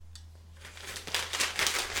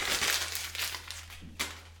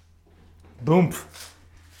Boom!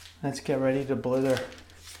 Let's get ready to blither.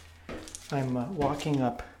 I'm walking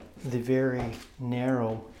up the very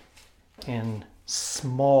narrow and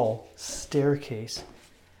small staircase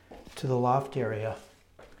to the loft area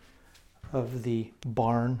of the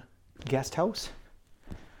barn guest house.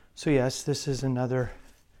 So yes, this is another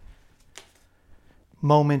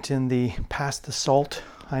moment in the Past the Salt,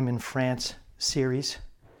 I'm in France series.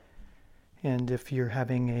 And if you're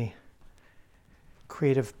having a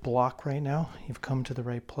creative block right now, you've come to the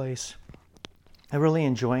right place. I'm really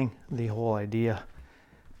enjoying the whole idea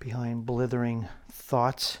behind blithering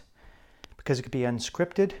thoughts because it could be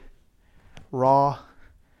unscripted, raw.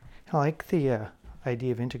 I like the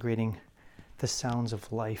idea of integrating the sounds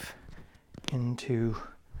of life into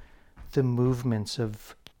the movements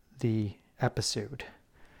of the episode.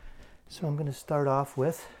 So I'm going to start off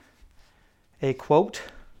with a quote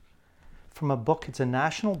from a book. It's a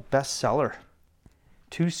national bestseller.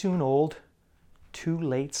 Too Soon Old, Too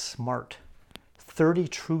Late Smart. 30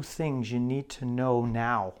 True Things You Need to Know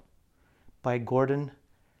Now by Gordon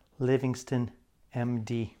Livingston,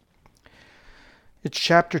 MD. It's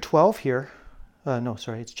chapter 12 here.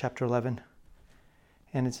 It's chapter 11.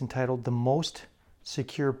 And it's entitled, The Most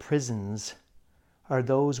Secure Prisons Are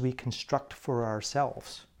Those We Construct for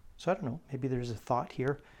Ourselves. So I don't know, maybe there's a thought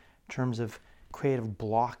here in terms of creative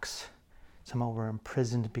blocks. Somehow we're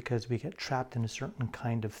imprisoned because we get trapped in a certain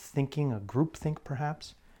kind of thinking, a group think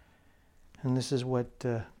perhaps. And this is what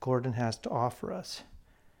Gordon has to offer us.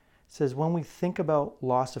 It says, when we think about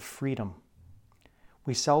loss of freedom,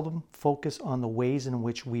 we seldom focus on the ways in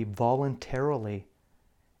which we voluntarily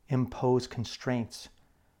impose constraints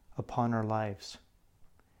upon our lives.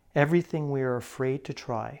 Everything we are afraid to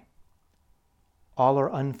try, all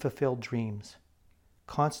our unfulfilled dreams,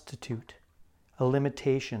 constitute a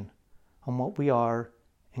limitation on what we are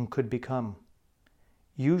and could become.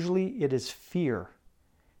 Usually it is fear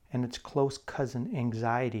and its close cousin,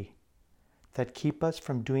 anxiety, that keep us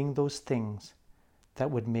from doing those things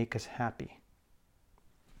that would make us happy.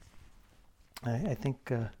 I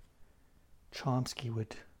think Chomsky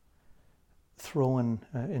would throw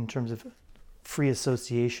in terms of free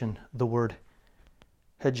association, the word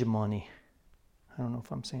hegemony. I don't know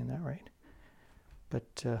if I'm saying that right.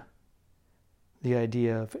 But the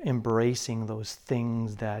idea of embracing those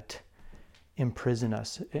things that imprison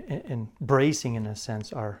us, embracing in a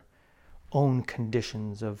sense our own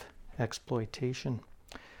conditions of exploitation.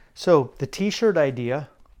 So the t-shirt idea,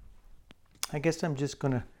 I guess I'm just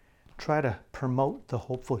going to try to promote the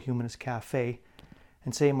Hopeful Humanist Cafe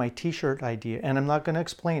and say my t-shirt idea, and I'm not going to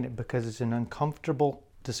explain it because it's an uncomfortable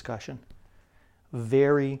discussion.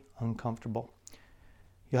 Very uncomfortable.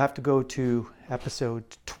 You'll have to go to episode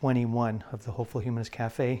 21 of the Hopeful Humanist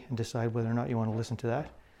Cafe and decide whether or not you want to listen to that.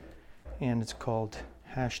 And it's called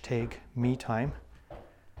 #MeTime.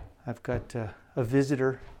 I've got a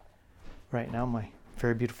visitor right now, my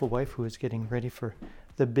very beautiful wife, who is getting ready for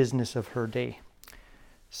the business of her day.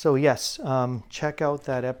 So yes, check out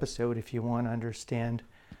that episode if you want to understand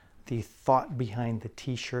the thought behind the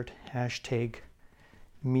t-shirt,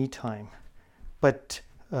 #MeTime. But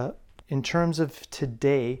in terms of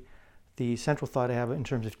today, the central thought I have in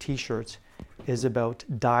terms of t-shirts is about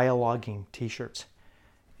dialoguing t-shirts.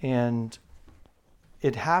 And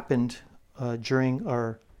it happened during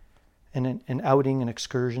an outing, an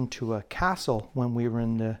excursion to a castle when we were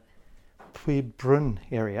in the Puy-Brun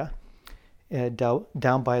area,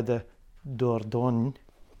 down by the Dordogne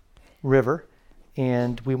River.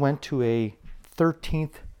 And we went to a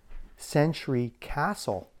 13th century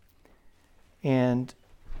castle. And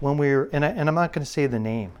when we were, and I'm not going to say the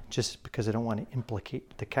name just because I don't want to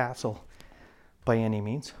implicate the castle by any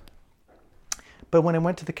means. But when I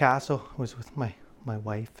went to the castle, I was with my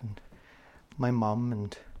wife and my mom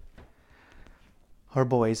and our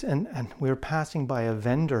boys, and we were passing by a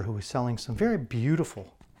vendor who was selling some very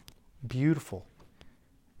beautiful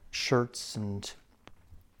shirts and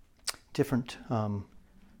different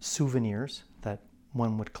souvenirs that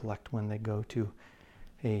one would collect when they go to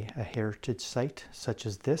a heritage site such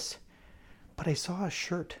as this. But I saw a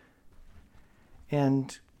shirt,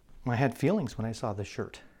 and I had feelings when I saw the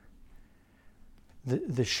shirt.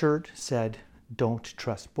 The shirt said, "Don't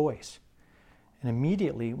trust boys." And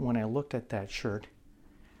immediately when I looked at that shirt,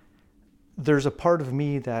 there's a part of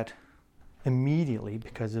me that immediately,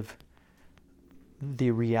 because of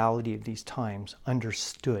the reality of these times,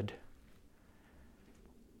 understood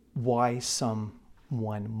why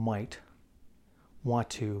someone might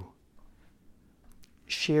want to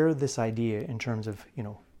share this idea in terms of,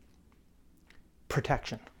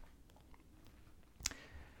 protection.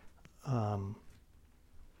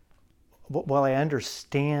 while I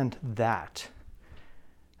understand that,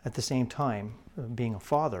 at the same time, being a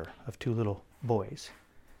father of two little boys,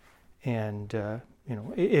 and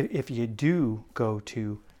if you do go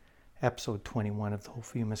to episode 21 of the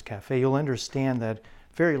Hopeful Humans Cafe, you'll understand that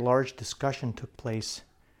very large discussion took place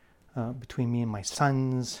between me and my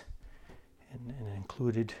sons, and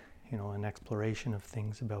included, an exploration of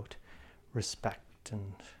things about respect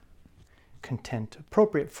and content,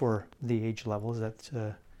 appropriate for the age levels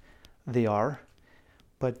that they are.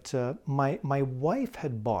 But my wife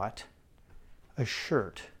had bought a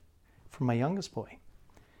shirt for my youngest boy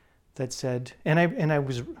that said, and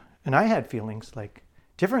I had feelings, like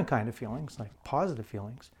different kind of feelings, like positive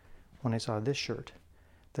feelings, when I saw this shirt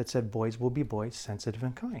that said, "Boys will be boys, sensitive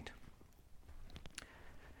and kind."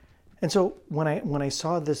 And so when I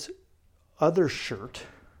saw this other shirt,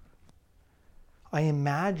 I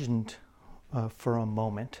imagined for a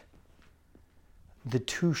moment the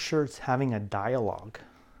two shirts having a dialogue,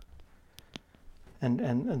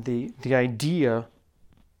 and the idea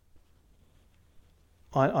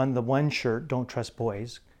on the one shirt, "Don't trust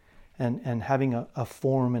boys," and having a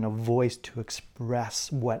form and a voice to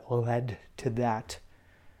express what led to that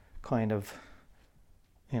kind of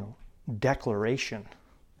declaration,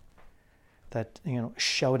 that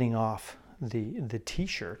shouting off the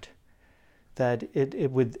t-shirt, that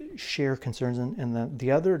it would share concerns, and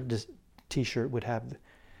the other t-shirt would have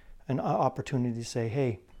an opportunity to say,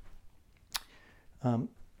 "Hey,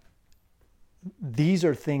 these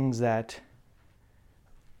are things that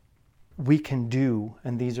we can do,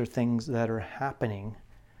 and these are things that are happening,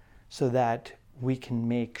 so that we can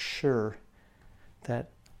make sure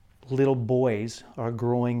that little boys are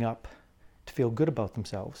growing up to feel good about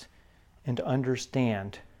themselves and to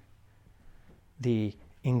understand the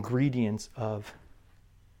ingredients of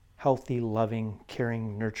healthy, loving,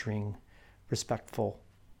 caring, nurturing, respectful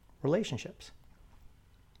relationships."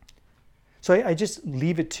 So I just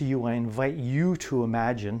leave it to you. I invite you to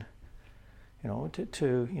imagine,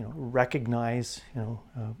 to recognize,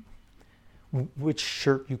 which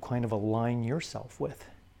shirt you kind of align yourself with,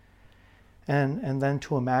 and then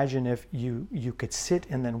to imagine if you could sit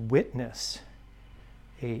and then witness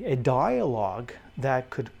a dialogue that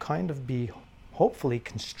could kind of be hopefully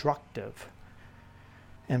constructive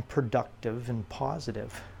and productive and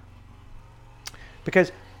positive.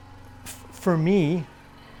 Because for me,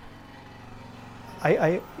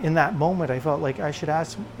 I in that moment I felt like I should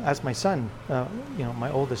ask my son,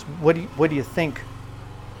 my oldest, what do you think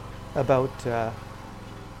about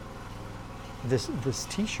this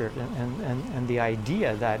T-shirt, and the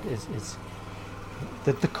idea that is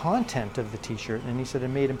the content of the T-shirt. And he said it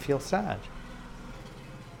made him feel sad.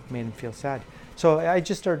 So I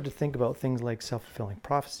just started to think about things like self-fulfilling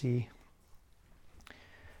prophecy,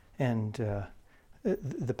 and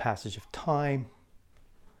the passage of time,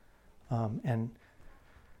 and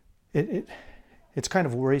it's kind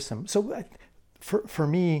of worrisome. So for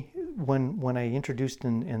me, when I introduced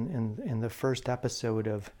in the first episode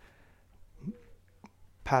of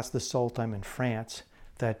Past the Salt, I'm in France,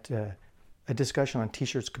 that a discussion on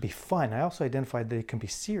T-shirts could be fun, I also identified that it can be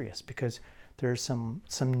serious, because there are some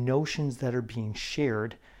notions that are being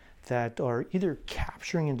shared that are either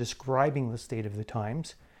capturing and describing the state of the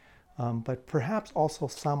times, but perhaps also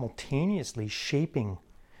simultaneously shaping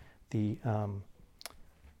the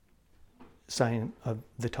sign of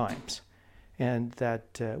the times, and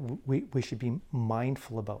that we should be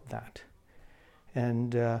mindful about that.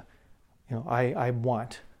 And I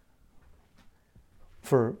want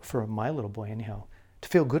for my little boy anyhow to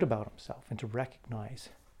feel good about himself, and to recognize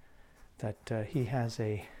that he has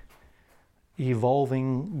a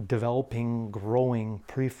evolving, developing, growing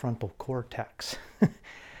prefrontal cortex,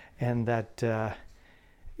 and that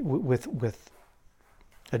with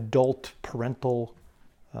adult parental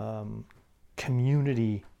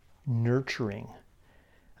community nurturing,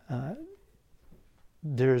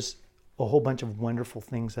 there's a whole bunch of wonderful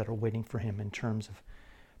things that are waiting for him in terms of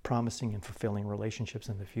promising and fulfilling relationships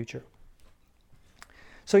in the future.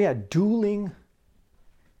 So yeah,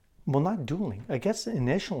 not dueling. I guess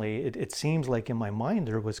initially it seems like in my mind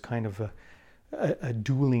there was kind of a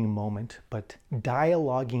dueling moment, but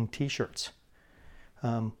dialoguing T-shirts.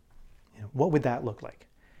 What would that look like?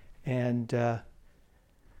 And to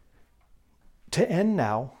end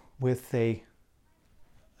now with a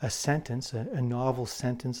sentence, a novel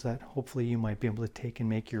sentence that hopefully you might be able to take and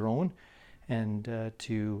make your own, and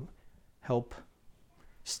to help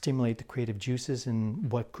stimulate the creative juices in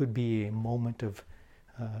what could be a moment of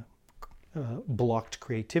blocked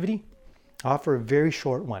creativity. I'll offer a very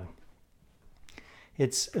short one.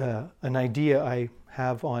 It's an idea I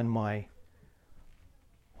have on my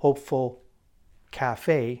Hopeful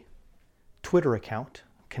Cafe Twitter account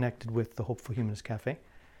connected with the Hopeful Humanist Cafe.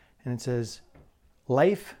 And it says,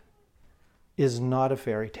 life is not a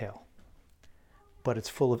fairy tale, but it's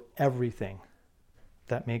full of everything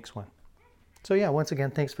that makes one. So yeah, once again,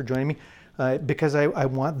 thanks for joining me. Because I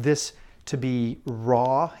want this to be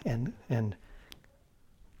raw and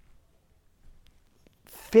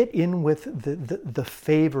fit in with the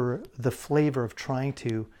flavor of trying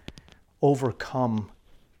to overcome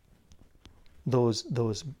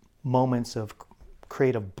those moments of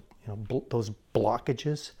creative, those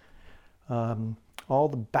blockages. All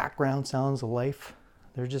the background sounds of life,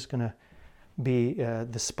 they're just going to be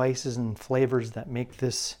the spices and flavors that make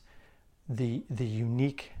this the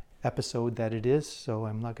unique episode that it is. So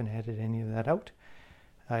I'm not going to edit any of that out.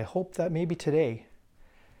 I hope that maybe today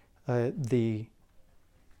the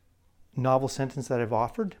novel sentence that I've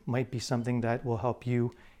offered might be something that will help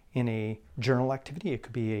you in a journal activity. It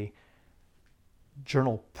could be a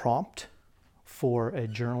journal prompt for a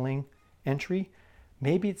journaling entry.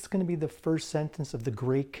 Maybe it's going to be the first sentence of the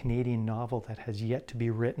great Canadian novel that has yet to be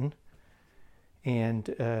written,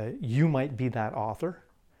 and you might be that author.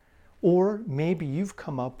 Or maybe you've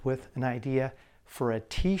come up with an idea for a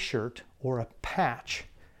t-shirt or a patch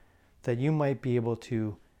that you might be able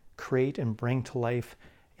to create and bring to life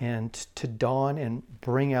and to dawn and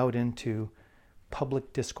bring out into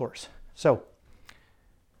public discourse. So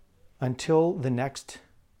until the next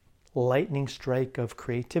lightning strike of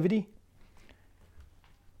creativity,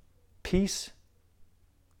 peace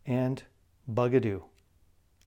and bugadoo.